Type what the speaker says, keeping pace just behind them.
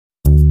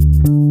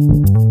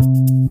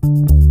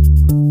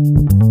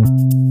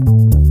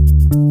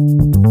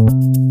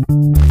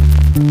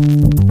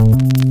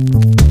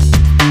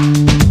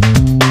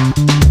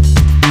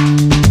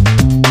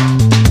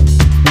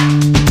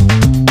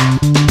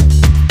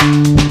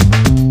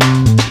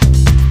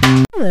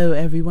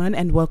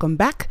and welcome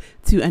back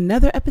to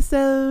another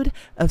episode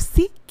of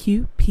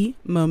CQP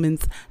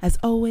Moments. As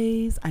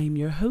always, I am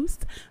your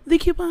host, the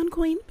Coupon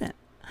Queen Ben.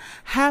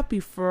 Happy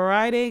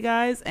Friday,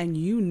 guys, and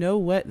you know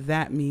what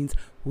that means.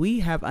 We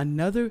have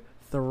another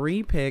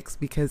 3 picks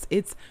because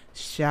it's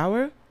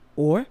shower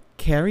or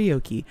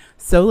karaoke.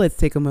 So let's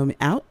take a moment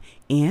out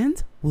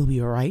and we'll be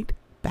right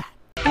back.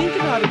 Think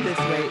about it this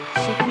way.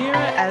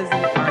 Shakira as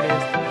an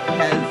artist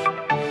has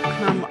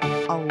come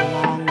a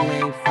long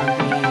way from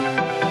being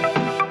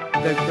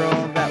the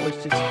girl that was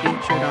just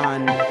featured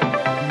on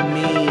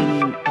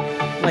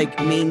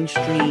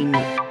mainstream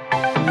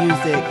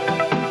music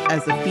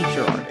as a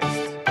feature artist.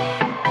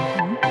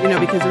 You know,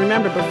 because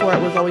remember before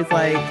it was always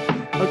like,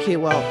 okay,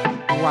 well,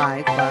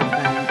 Wyclef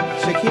and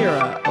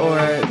Shakira,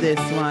 or this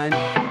one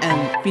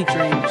and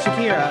featuring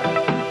Shakira.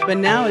 But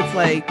now it's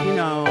like, you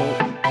know,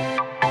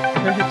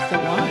 her hips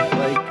don't lie.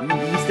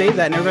 Like you say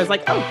that and everybody's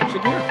like, oh,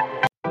 Shakira.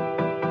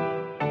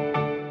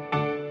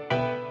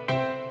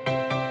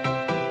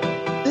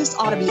 This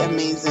ought to be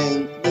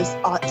amazing. This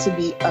ought to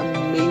be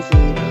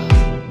amazing.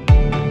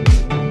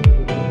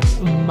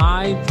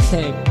 My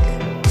pick.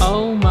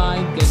 Oh my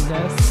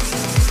goodness.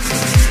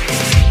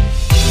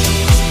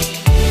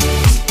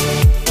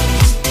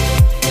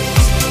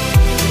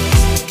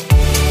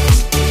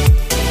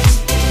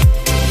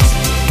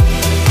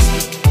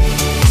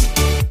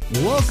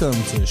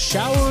 Welcome to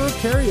Shower or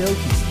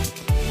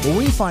Karaoke, where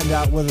we find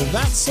out whether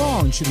that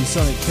song should be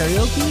sung at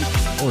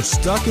karaoke or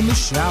stuck in the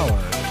shower.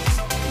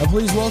 Now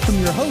please welcome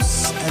your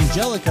hosts,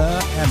 Angelica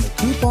and the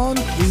Coupon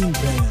Queen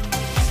Ben.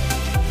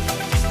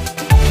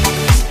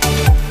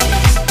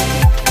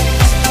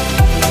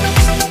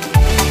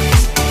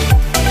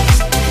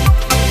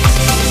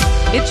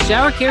 It's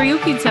shower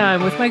karaoke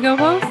time with my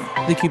co-host,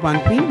 The Coupon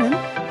Queen Ben.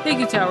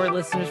 Thank you to our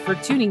listeners for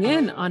tuning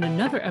in on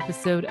another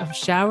episode of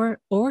Shower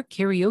or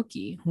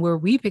Karaoke, where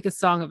we pick a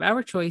song of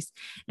our choice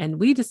and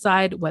we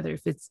decide whether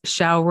if it's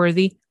shower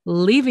worthy,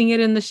 leaving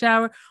it in the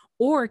shower,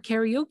 or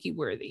karaoke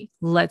worthy.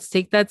 Let's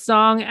take that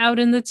song out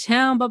in the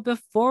town. But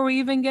before we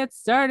even get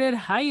started,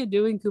 how you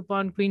doing,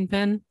 Coupon Queen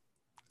Ben?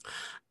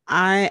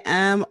 I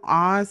am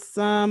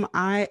awesome.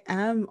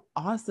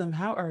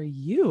 How are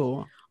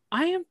you?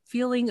 I am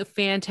feeling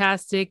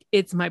fantastic.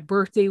 It's my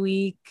birthday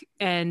week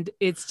and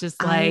it's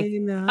just like,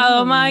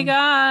 oh my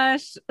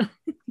gosh.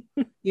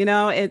 You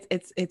know,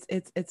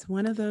 it's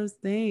one of those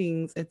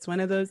things. It's one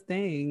of those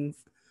things.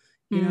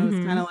 You know,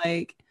 it's kind of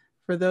like,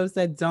 for those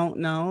that don't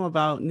know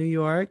about New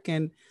York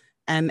and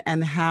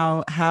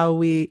how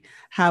we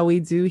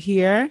do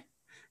here,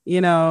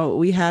 you know,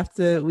 we have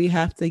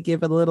to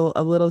give a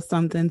little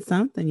something.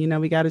 You know,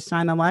 we got to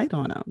shine a light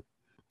on them.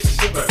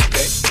 It's your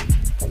birthday.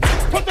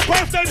 Put the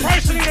birthday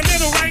person in the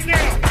middle right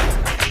now.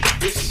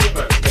 This is your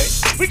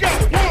birthday. We go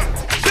 1, 2,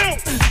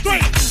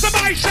 3.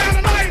 Somebody shine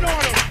a light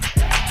on them.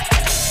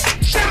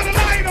 Shine a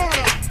light on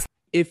them.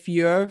 If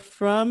you're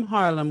from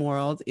Harlem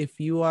World, if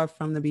you are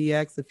from the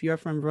BX, if you're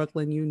from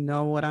Brooklyn, you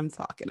know what I'm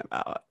talking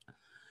about.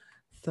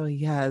 So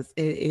yes,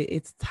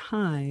 it's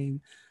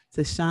time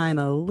to shine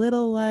a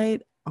little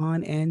light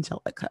on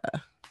Angelica.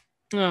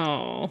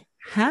 Oh,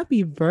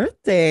 happy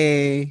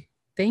birthday.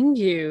 Thank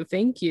you.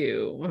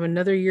 I'm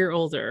another year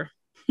older.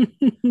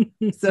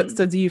 So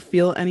do you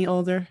feel any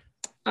older?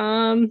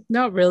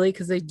 Not really,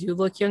 because I do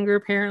look younger,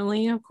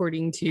 apparently,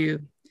 according to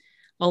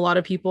a lot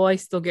of people. I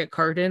still get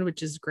carded,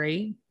 which is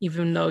great,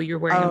 even though you're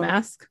wearing a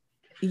mask.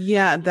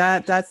 Yeah,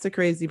 that's the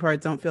crazy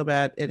part. Don't feel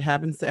bad. It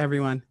happens to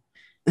everyone.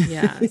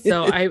 Yeah.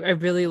 So I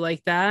really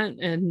like that.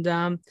 And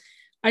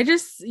I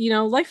just, you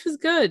know, life is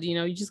good. You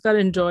know, you just got to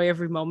enjoy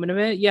every moment of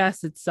it.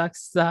 Yes, it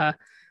sucks.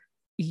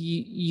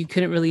 You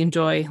couldn't really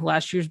enjoy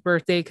last year's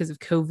birthday because of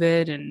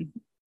COVID, and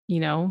you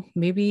know,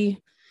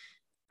 maybe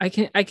I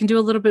can do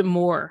a little bit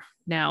more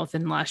now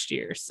than last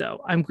year.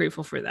 So I'm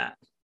grateful for that.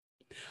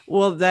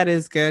 Well, that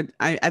is good.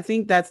 I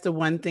think that's the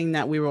one thing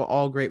that we were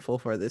all grateful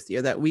for this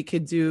year, that we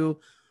could do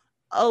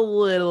a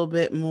little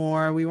bit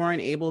more. We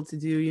weren't able to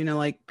do, you know,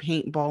 like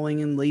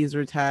paintballing and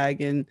laser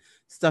tag and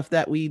stuff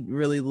that we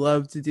really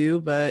love to do.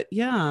 But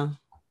yeah.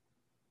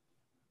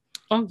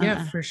 Oh,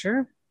 yeah, for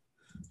sure.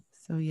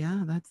 So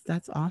yeah,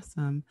 that's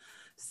awesome.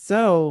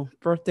 So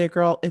birthday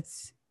girl,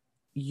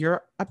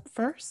 you're up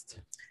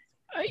first.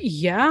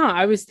 Yeah,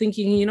 I was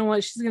thinking, you know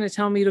what, she's going to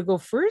tell me to go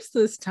first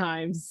this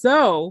time.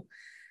 So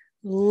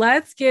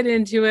let's get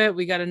into it.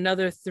 We got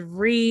another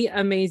 3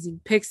 amazing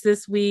picks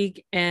this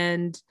week.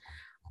 And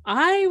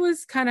I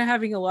was kind of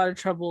having a lot of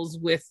troubles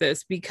with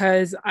this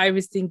because I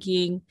was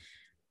thinking,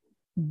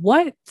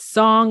 what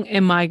song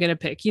am I going to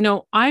pick? You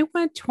know, I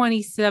went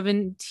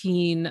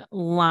 2017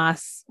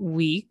 last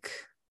week,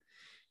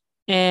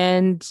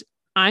 and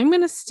I'm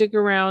going to stick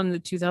around the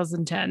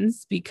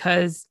 2010s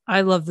because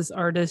I love this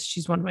artist.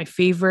 She's one of my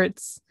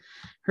favorites.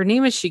 Her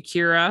name is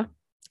Shakira,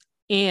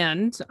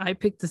 and I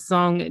picked the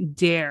song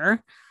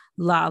Dare,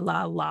 La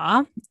La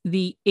La,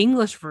 the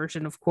English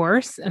version, of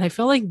course. And I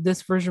feel like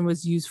this version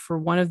was used for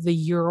one of the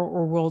Euro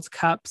or World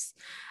Cups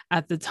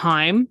at the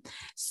time.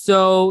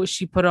 So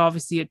she put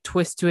obviously a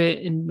twist to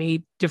it and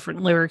made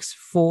different lyrics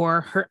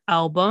for her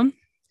album.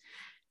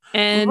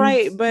 And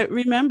right, but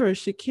remember,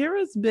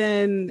 Shakira's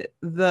been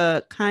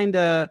the kind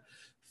of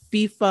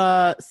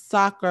FIFA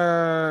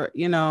soccer,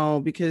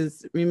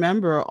 because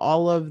remember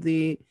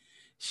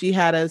she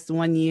had us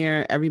one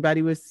year,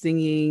 everybody was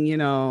singing,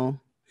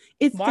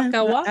 it's time Waka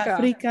for Waka.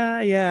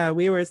 Africa. Yeah,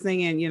 we were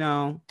singing,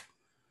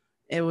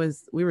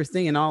 we were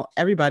singing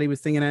everybody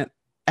was singing it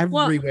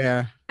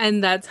everywhere.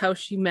 And that's how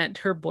she met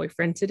her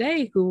boyfriend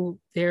today, who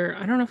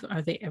I don't know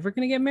are they ever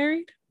going to get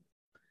married?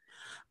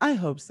 I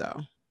hope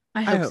so.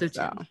 I hope so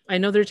too. I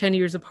know they're 10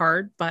 years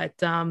apart, but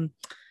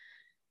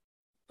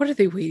what are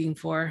they waiting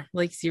for?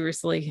 Like,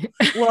 seriously.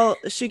 Well,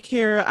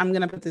 Shakira, I'm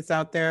going to put this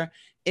out there.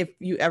 If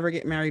you ever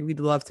get married, we'd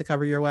love to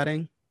cover your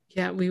wedding.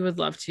 Yeah, we would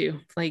love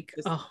to. Like,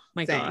 Just oh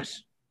my saying.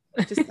 gosh.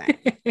 Just saying.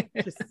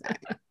 Just saying.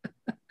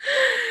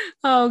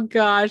 Oh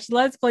gosh,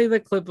 let's play the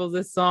clip of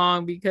the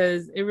song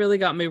because it really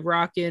got me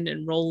rocking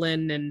and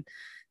rolling, and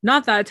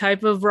not that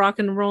type of rock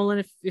and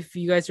rolling. If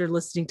you guys are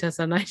listening to us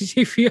on 90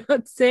 Day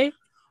Fiance.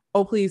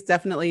 Oh, please,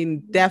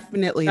 definitely That's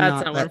not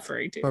what I'm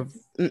referring to.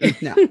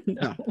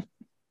 No.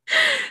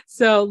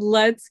 So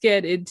let's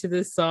get into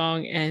the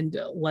song and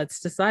let's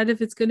decide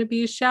if it's going to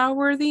be shower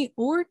worthy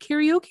or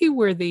karaoke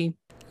worthy.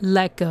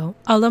 Let go.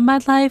 All of my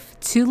life,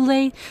 too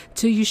late,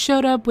 till you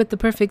showed up with the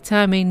perfect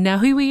timing. Now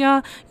here we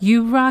are,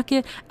 you rock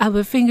it.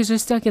 Our fingers are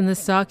stuck in the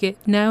socket.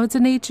 Now it's a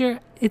nature,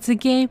 it's a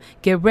game.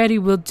 Get ready,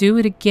 we'll do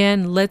it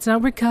again. Let's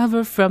not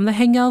recover from the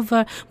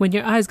hangover. When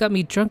your eyes got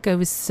me drunk, I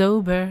was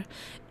sober.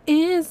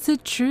 Is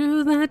it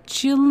true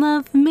that you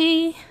love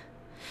me?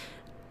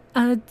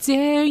 I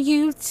dare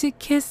you to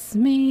kiss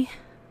me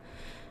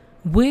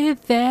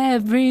with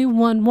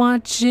everyone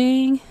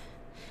watching.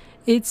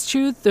 It's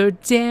truth or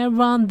dare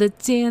on the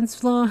dance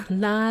floor.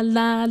 La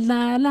la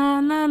la la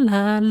la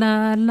la la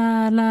la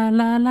la la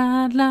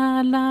la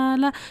la la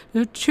la.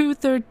 The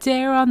truth or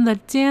dare on the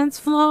dance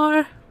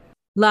floor.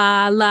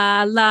 La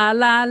la la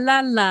la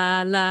la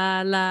la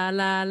la la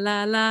la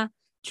la la.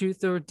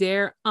 Truth or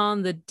dare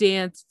on the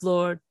dance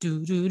floor.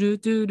 Do do do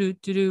do do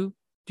do do.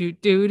 Do,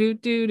 do, do,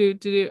 do, do,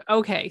 do.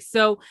 Okay,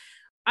 so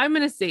I'm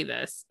going to say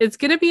this. It's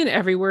going to be an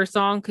everywhere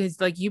song because,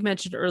 like you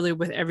mentioned earlier,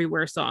 with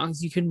everywhere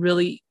songs, you can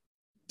really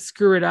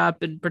screw it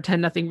up and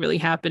pretend nothing really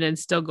happened and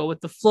still go with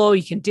the flow.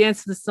 You can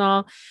dance to the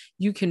song.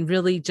 You can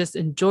really just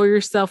enjoy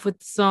yourself with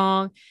the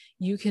song.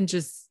 You can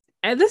just,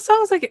 and this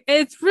song's like,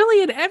 it's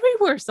really an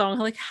everywhere song.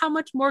 Like, how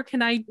much more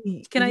can I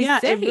say?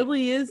 It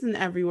really is an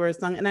everywhere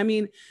song. And I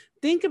mean,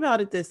 think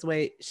about it this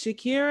way.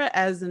 Shakira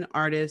as an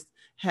artist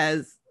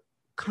has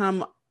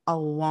come a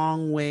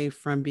long way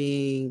from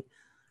being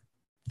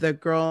the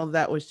girl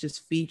that was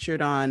just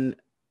featured on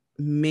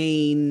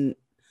mainstream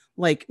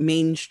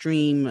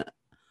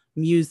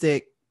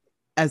music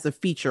as a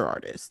feature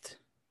artist.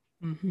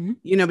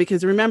 Mm-hmm.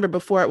 Because remember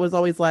before it was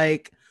always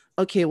like,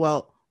 okay,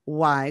 well,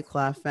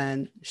 Wyclef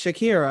and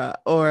Shakira,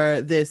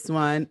 or this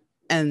one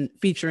and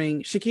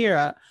featuring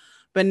Shakira.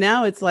 But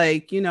now it's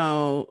like,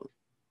 her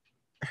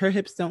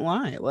hips don't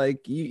lie.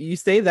 Like you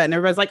say that and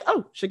everybody's like,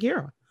 oh,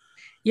 Shakira.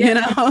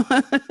 Yeah.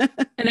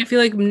 And I feel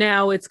like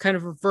now it's kind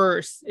of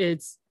reverse.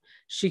 It's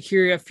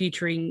Shakira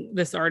featuring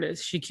this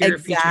artist. Shakira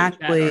featuring that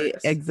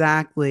artist.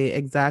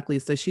 Exactly.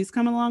 So she's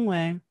come a long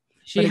way.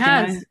 She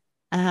has. Again,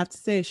 I have to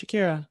say,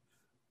 Shakira,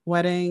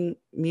 wedding,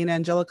 me and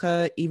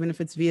Angelica, even if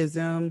it's via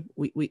Zoom,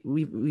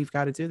 we've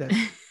got to do this.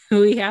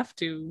 We have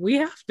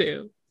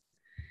to.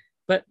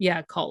 But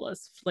yeah, call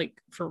us,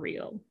 like, for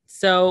real.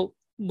 So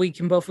we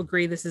can both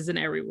agree this is an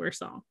everywhere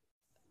song.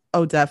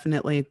 Oh,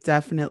 definitely.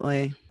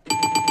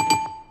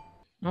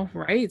 All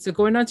right, so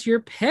going on to your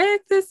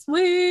pick this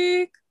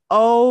week.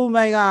 Oh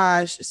my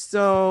gosh.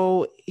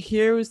 So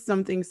here's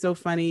something so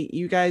funny.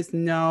 You guys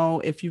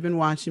know, if you've been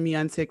watching me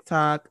on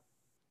TikTok,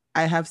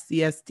 I have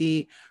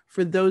CSD.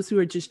 For those who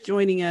are just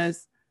joining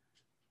us,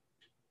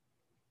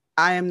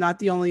 I am not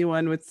the only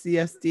one with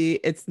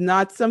CSD. It's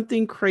not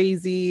something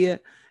crazy.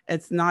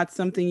 It's not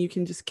something you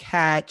can just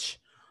catch.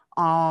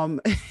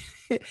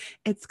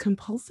 It's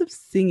compulsive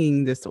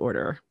singing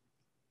disorder.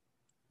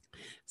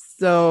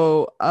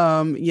 So,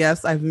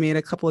 yes, I've made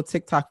a couple of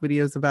TikTok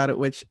videos about it,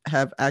 which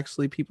have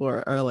actually people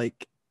are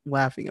like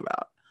laughing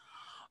about.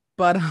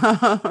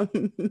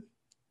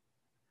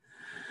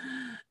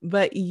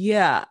 But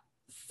yeah,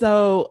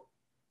 so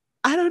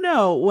I don't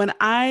know. When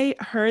I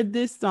heard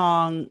this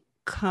song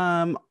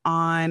come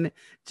on,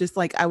 just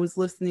like I was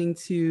listening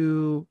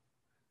to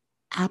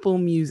Apple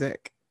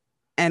Music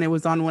and it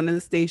was on one of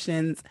the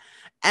stations.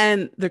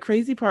 And the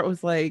crazy part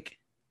was like,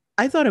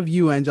 I thought of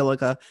you,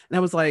 Angelica, and I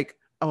was like,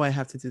 oh, I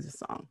have to do this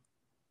song.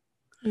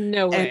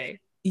 No way.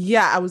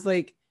 Yeah, I was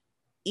like,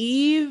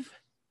 Eve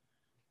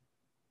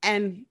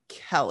and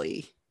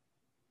Kelly.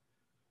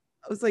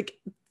 I was like,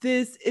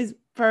 this is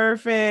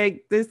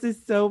perfect. This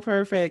is so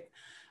perfect.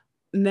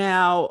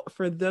 Now,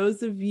 for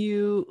those of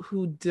you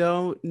who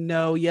don't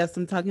know, yes,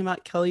 I'm talking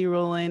about Kelly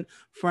Rowland,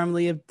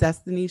 formerly of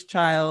Destiny's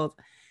Child.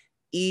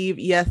 Eve,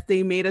 yes,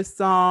 they made a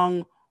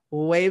song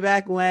way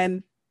back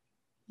when.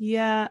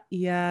 Yeah.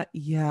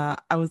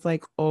 I was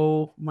like,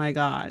 oh my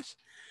gosh.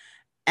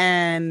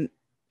 And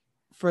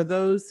for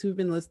those who've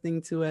been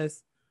listening to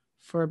us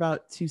for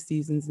about 2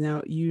 seasons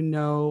now, you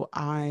know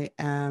I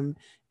am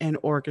an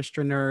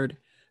orchestra nerd.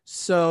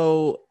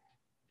 So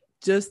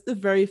just the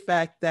very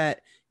fact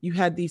that you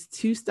had these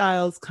two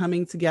styles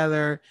coming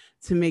together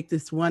to make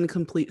this one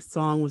complete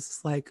song was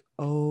just like,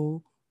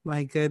 oh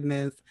my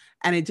goodness.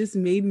 And it just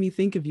made me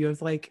think of you. I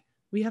was like,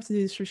 we have to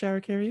do this for shower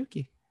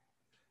karaoke.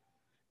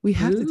 We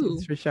have to do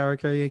this for shower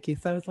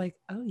karaoke. So I was like,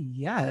 oh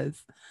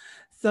yes.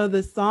 So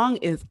the song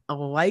is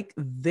Like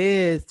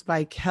This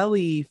by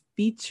Kelly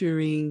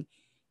featuring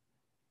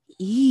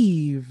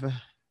Eve.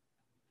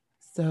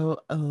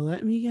 So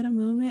let me get a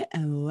moment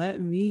and let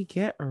me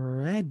get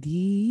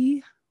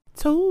ready.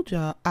 Told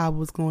y'all I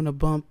was gonna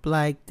bump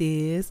like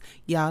this.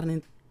 Y'all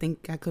didn't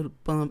think I could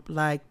bump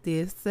like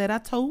this. Said I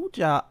told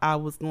y'all I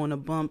was gonna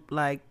bump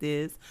like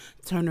this.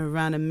 Turn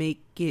around and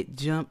make it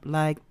jump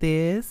like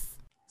this.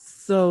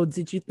 So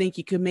did you think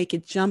you could make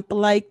it jump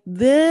like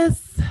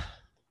this?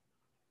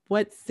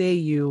 What say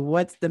you?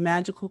 What's the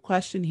magical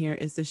question here?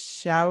 Is this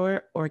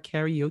shower or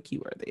karaoke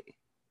worthy?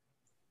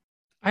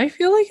 I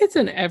feel like it's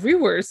an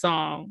everywhere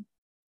song.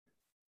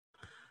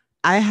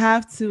 I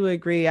have to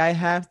agree.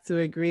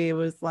 It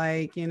was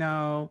like, you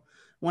know,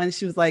 when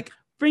she was like,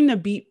 bring the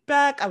beat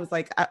back, I was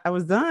like, I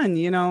was done,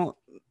 you know,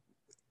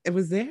 it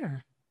was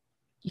there.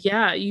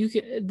 Yeah,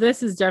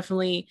 this is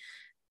definitely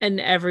an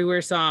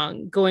everywhere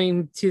song.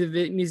 Going to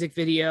the music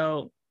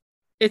video,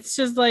 it's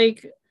just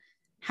like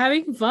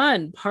having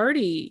fun,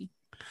 party.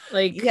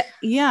 Like,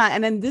 yeah.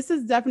 And then this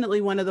is definitely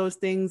one of those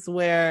things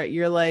where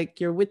you're like,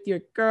 you're with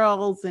your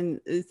girls and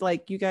it's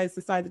like you guys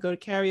decide to go to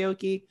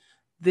karaoke.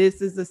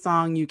 This is the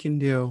song you can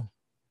do.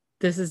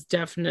 This is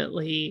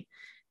definitely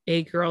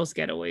a girls'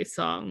 getaway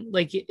song.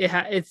 Like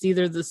it's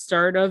either the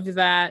start of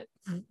that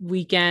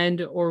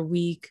weekend or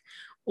week,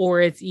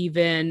 or it's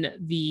even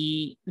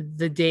the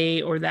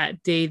day or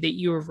that day that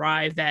you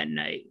arrive that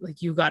night.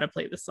 Like you got to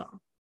play the song.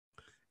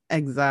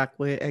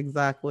 Exactly.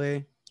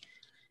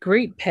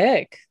 Great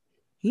pick.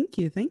 Thank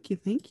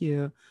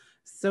you.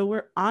 So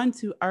we're on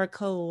to our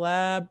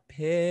collab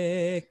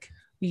pick.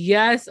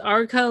 Yes,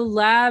 our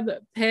collab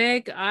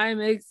pick.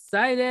 I'm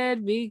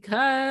excited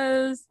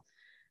because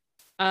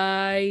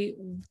I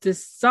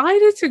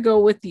decided to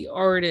go with the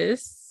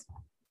artist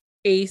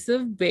Ace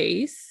of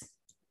Base.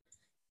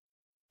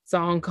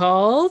 Song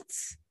called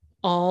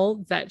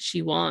All That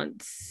She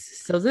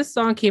Wants. So this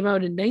song came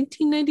out in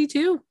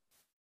 1992.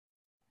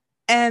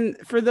 And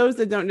for those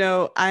that don't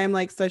know, I am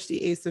like such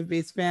the Ace of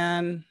Base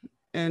fan.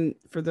 And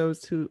for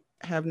those who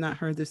have not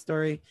heard this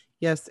story,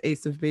 yes,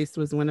 Ace of Base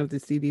was one of the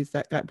CDs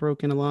that got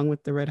broken along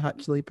with the Red Hot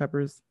Chili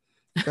Peppers.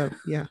 So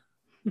yeah,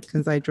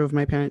 because I drove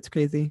my parents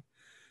crazy.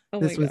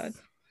 This was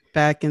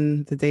back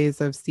in the days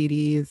of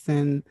CDs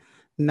and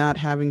not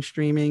having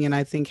streaming. And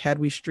I think had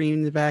we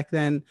streamed back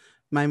then,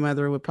 my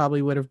mother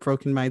would have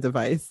broken my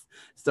device.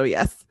 So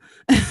yes.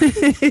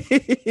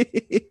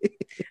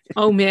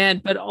 Oh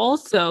man, but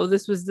also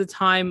this was the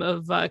time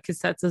of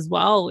cassettes as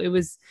well. It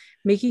was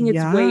making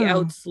its way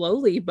out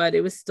slowly, but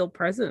it was still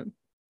present.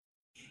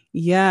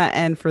 Yeah,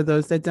 and for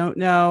those that don't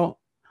know,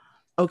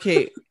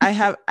 okay, I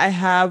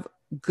have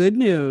good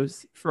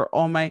news for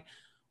all my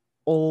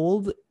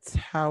old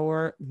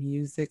Tower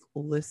Music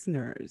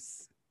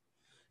listeners,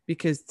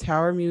 because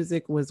Tower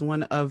Music was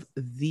one of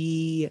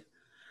the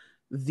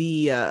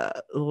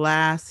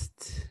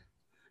last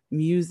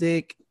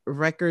music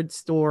record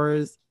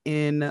stores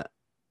in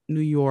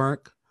New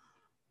York.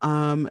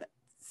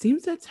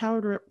 Seems that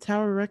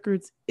Tower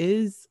Records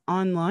is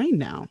online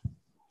now.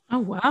 Oh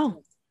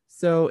wow.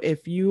 So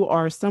if you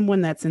are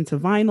someone that's into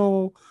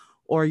vinyl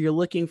or you're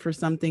looking for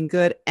something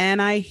good, and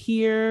I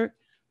hear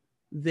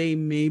they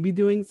may be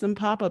doing some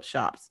pop-up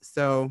shops,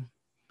 so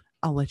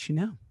I'll let you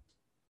know.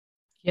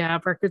 Yeah,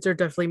 records are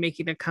definitely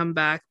making a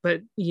comeback,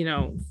 but you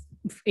know,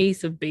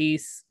 Ace of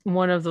Base,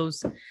 one of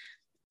those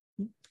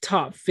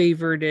top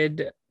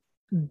favorited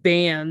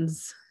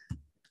bands,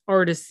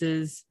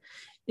 artists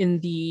in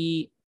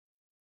the,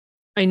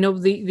 I know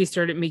they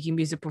started making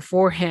music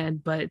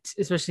beforehand, but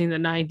especially in the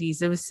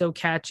 90s, it was so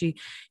catchy.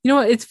 You know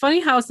what? It's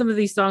funny how some of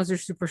these songs are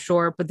super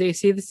short, but they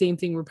say the same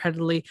thing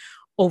repetitively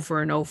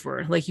over and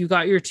over. Like you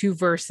got your two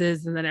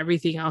verses and then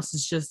everything else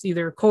is just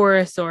either a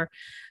chorus or,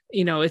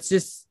 you know, it's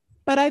just.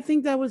 But I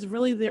think that was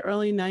really the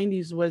early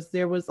 90s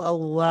there was a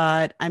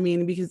lot. I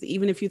mean, because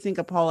even if you think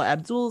of Paula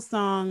Abdul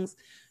songs,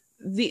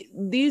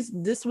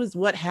 this was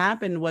what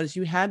happened was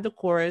you had the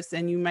chorus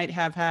and you might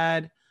have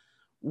had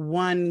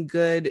one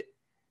good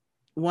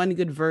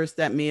verse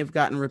that may have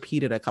gotten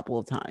repeated a couple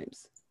of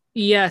times.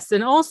 Yes.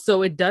 And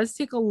also it does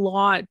take a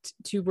lot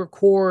to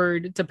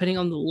record depending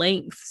on the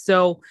length.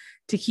 So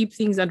to keep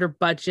things under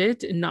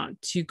budget and not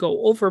to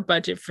go over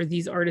budget for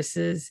these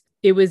artists,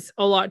 it was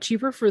a lot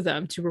cheaper for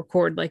them to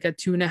record like a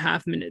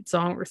 2.5 minute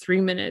song or 3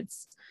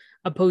 minutes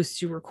opposed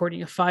to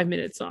recording a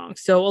 5-minute song.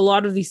 So a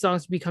lot of these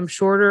songs become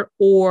shorter,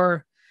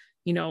 or,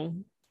 you know,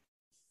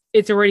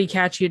 it's already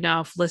catchy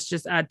enough. Let's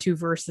just add 2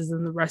 verses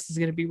and the rest is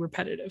going to be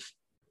repetitive.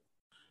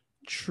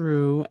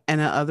 True. And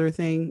the other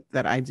thing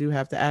that I do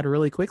have to add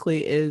really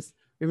quickly is,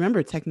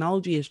 remember,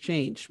 technology has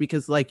changed,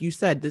 because like you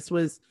said, this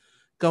was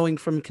going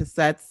from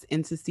cassettes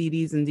into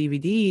CDs and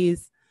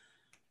DVDs,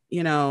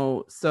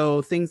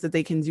 so things that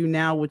they can do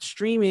now with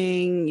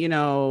streaming,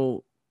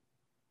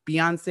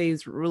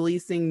 Beyonce's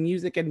releasing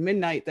music at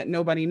midnight that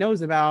nobody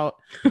knows about.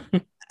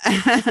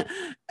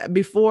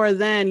 Before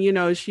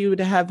then, she would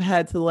have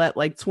had to let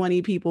like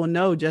 20 people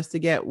know just to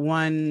get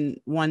one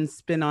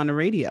spin on the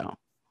radio.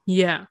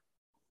 Yeah.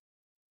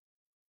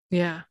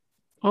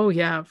 Oh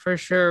yeah, for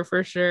sure.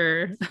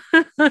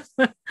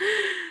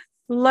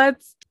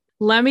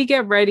 Let me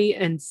get ready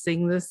and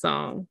sing the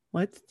song.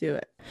 Let's do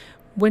it.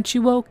 When she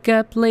woke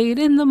up late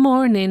in the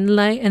morning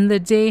light and the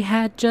day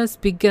had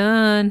just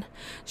begun,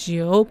 she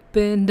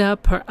opened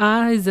up her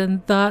eyes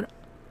and thought,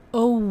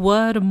 oh,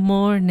 what a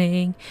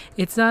morning.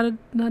 It's not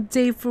a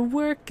day for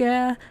work,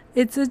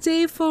 it's a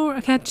day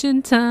for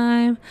catching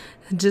time.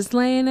 Just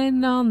laying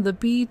on the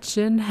beach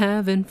and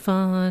having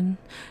fun.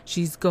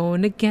 She's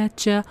going to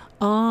get ya.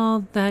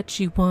 All that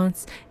she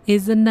wants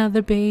is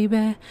another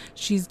baby.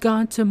 She's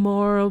gone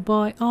tomorrow,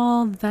 boy.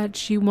 All that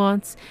she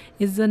wants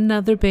is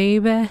another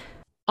baby.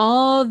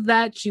 All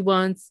that she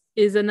wants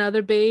is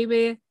another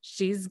baby.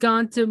 She's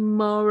gone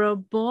tomorrow,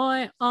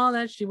 boy. All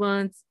that she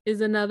wants is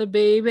another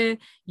baby.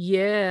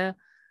 Yeah.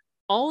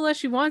 All that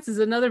she wants is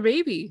another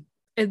baby.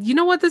 And you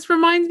know what this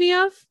reminds me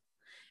of?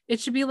 It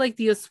should be like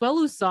the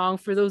Asuelu song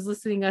for those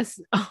listening us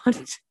on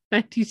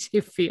 90 Day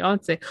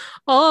Fiance.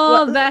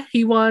 All that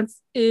he wants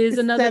is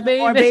another baby.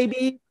 More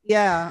baby.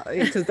 Yeah,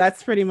 because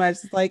that's pretty much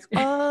like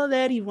all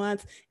that he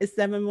wants is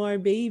 7 more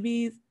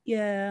babies.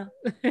 Yeah.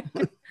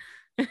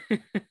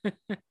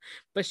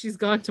 But she's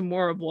gone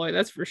tomorrow, boy.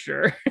 That's for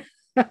sure.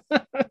 Because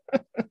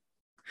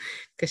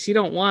she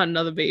don't want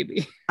another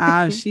baby.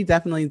 She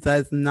definitely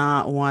does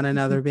not want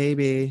another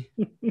baby.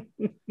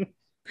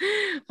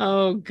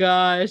 Oh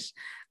gosh.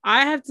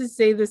 I have to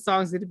say this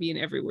song's going to be an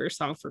everywhere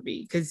song for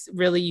me because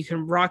really you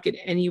can rock it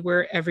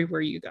anywhere,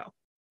 everywhere you go.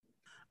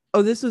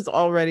 Oh, this was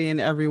already an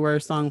everywhere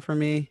song for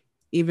me.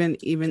 Even though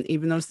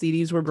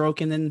CDs were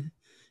broken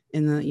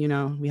in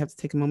the, we have to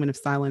take a moment of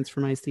silence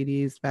for my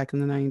CDs back in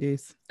the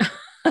 90s.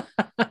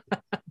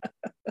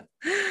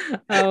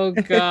 Oh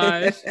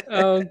gosh.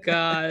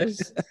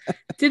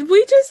 Did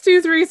we just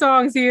do 3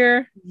 songs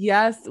here?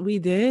 Yes, we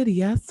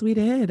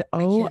did.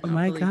 Oh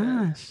my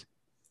gosh.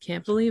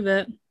 Can't believe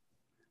it.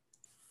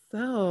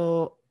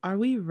 So, are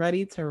we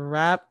ready to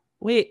wrap?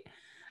 Wait,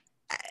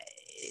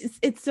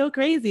 it's so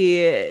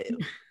crazy.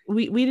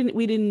 We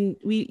didn't,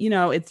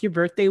 it's your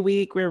birthday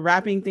week. We're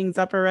wrapping things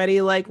up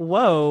already. Like,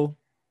 whoa.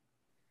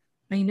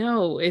 I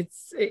know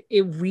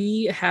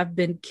we have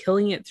been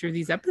killing it through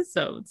these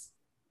episodes.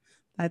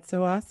 That's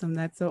so awesome.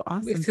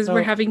 Because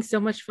we're having so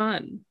much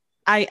fun.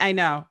 I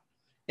know.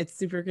 It's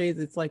super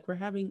crazy. It's like we're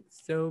having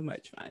so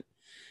much fun.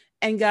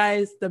 And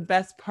guys, the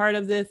best part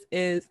of this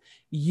is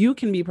you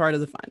can be part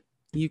of the fun.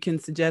 You can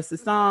suggest a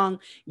song.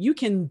 You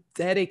can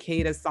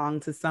dedicate a song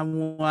to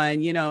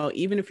someone,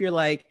 even if you're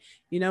like,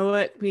 you know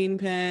what, Queen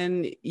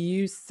Pin,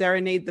 you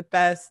serenade the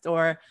best,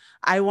 or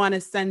I want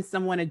to send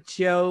someone a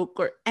joke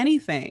or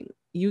anything.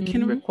 You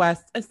can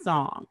request a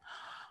song,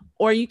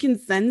 or you can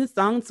send the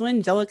song to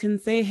Angelica and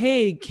say,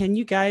 hey, can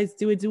you guys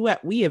do a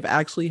duet? We have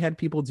actually had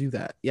people do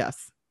that.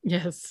 Yes,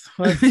 that's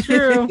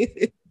true.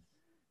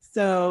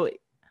 So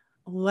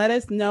let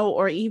us know,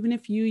 or even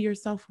if you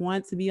yourself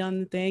want to be on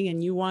the thing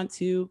and you want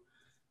to,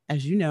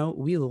 as you know,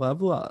 we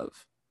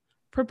love,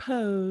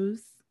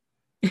 propose,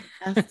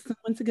 ask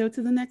someone to go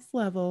to the next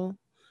level,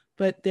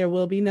 but there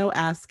will be no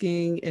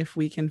asking if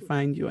we can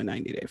find you a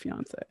 90 Day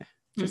Fiance.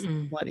 Just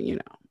letting you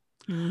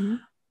know.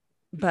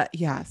 But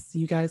yes,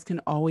 you guys can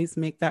always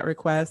make that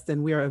request,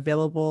 and we are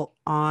available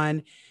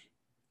on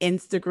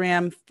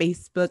Instagram,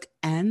 Facebook,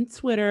 and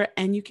Twitter,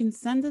 and you can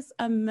send us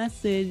a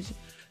message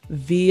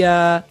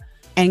via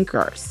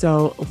Anchor.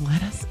 So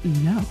let us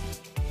know.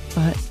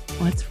 But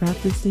let's wrap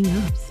this thing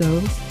up.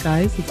 So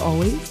guys, as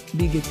always,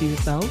 be good to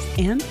yourselves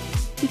and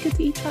be good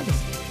to each other.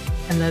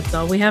 And that's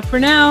all we have for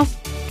now.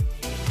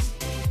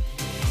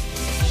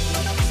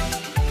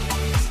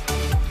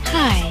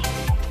 Hi,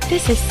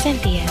 this is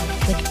Cynthia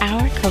with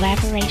our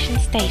collaboration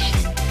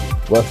station.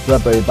 What's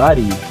up,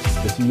 everybody?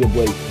 This is your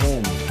boy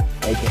Tim,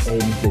 aka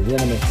Mr.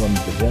 Gentleman from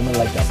the Gentleman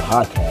Like That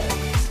podcast.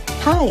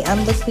 Hi, I'm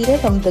Laquita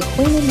from the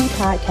Queen and Me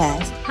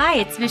podcast. Hi,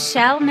 it's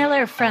Michelle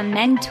Miller from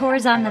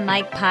Mentors on the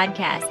Mic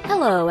podcast.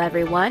 Hello,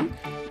 everyone.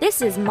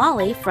 This is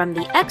Molly from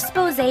the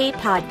Expose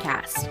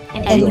podcast.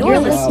 And you're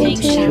listening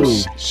to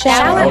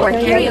Shower or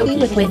Karaoke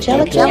with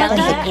Angelica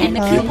and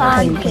the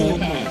Coupon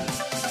Queen.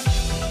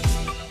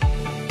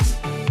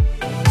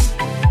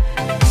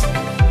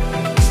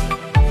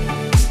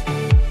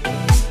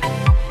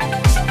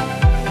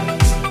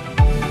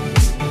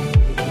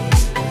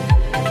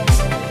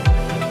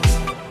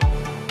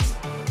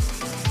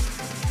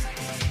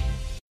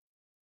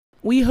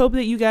 We hope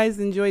that you guys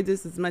enjoyed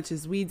this as much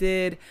as we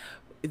did.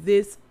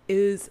 This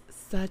is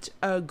such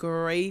a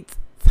great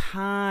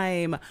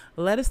time.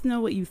 Let us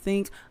know what you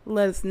think.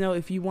 Let us know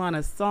if you want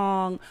a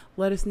song.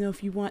 Let us know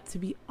if you want to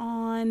be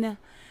on.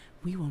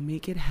 We will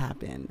make it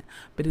happen.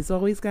 But as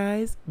always,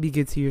 guys, be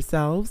good to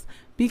yourselves,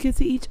 be good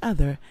to each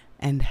other,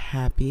 and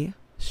happy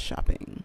shopping.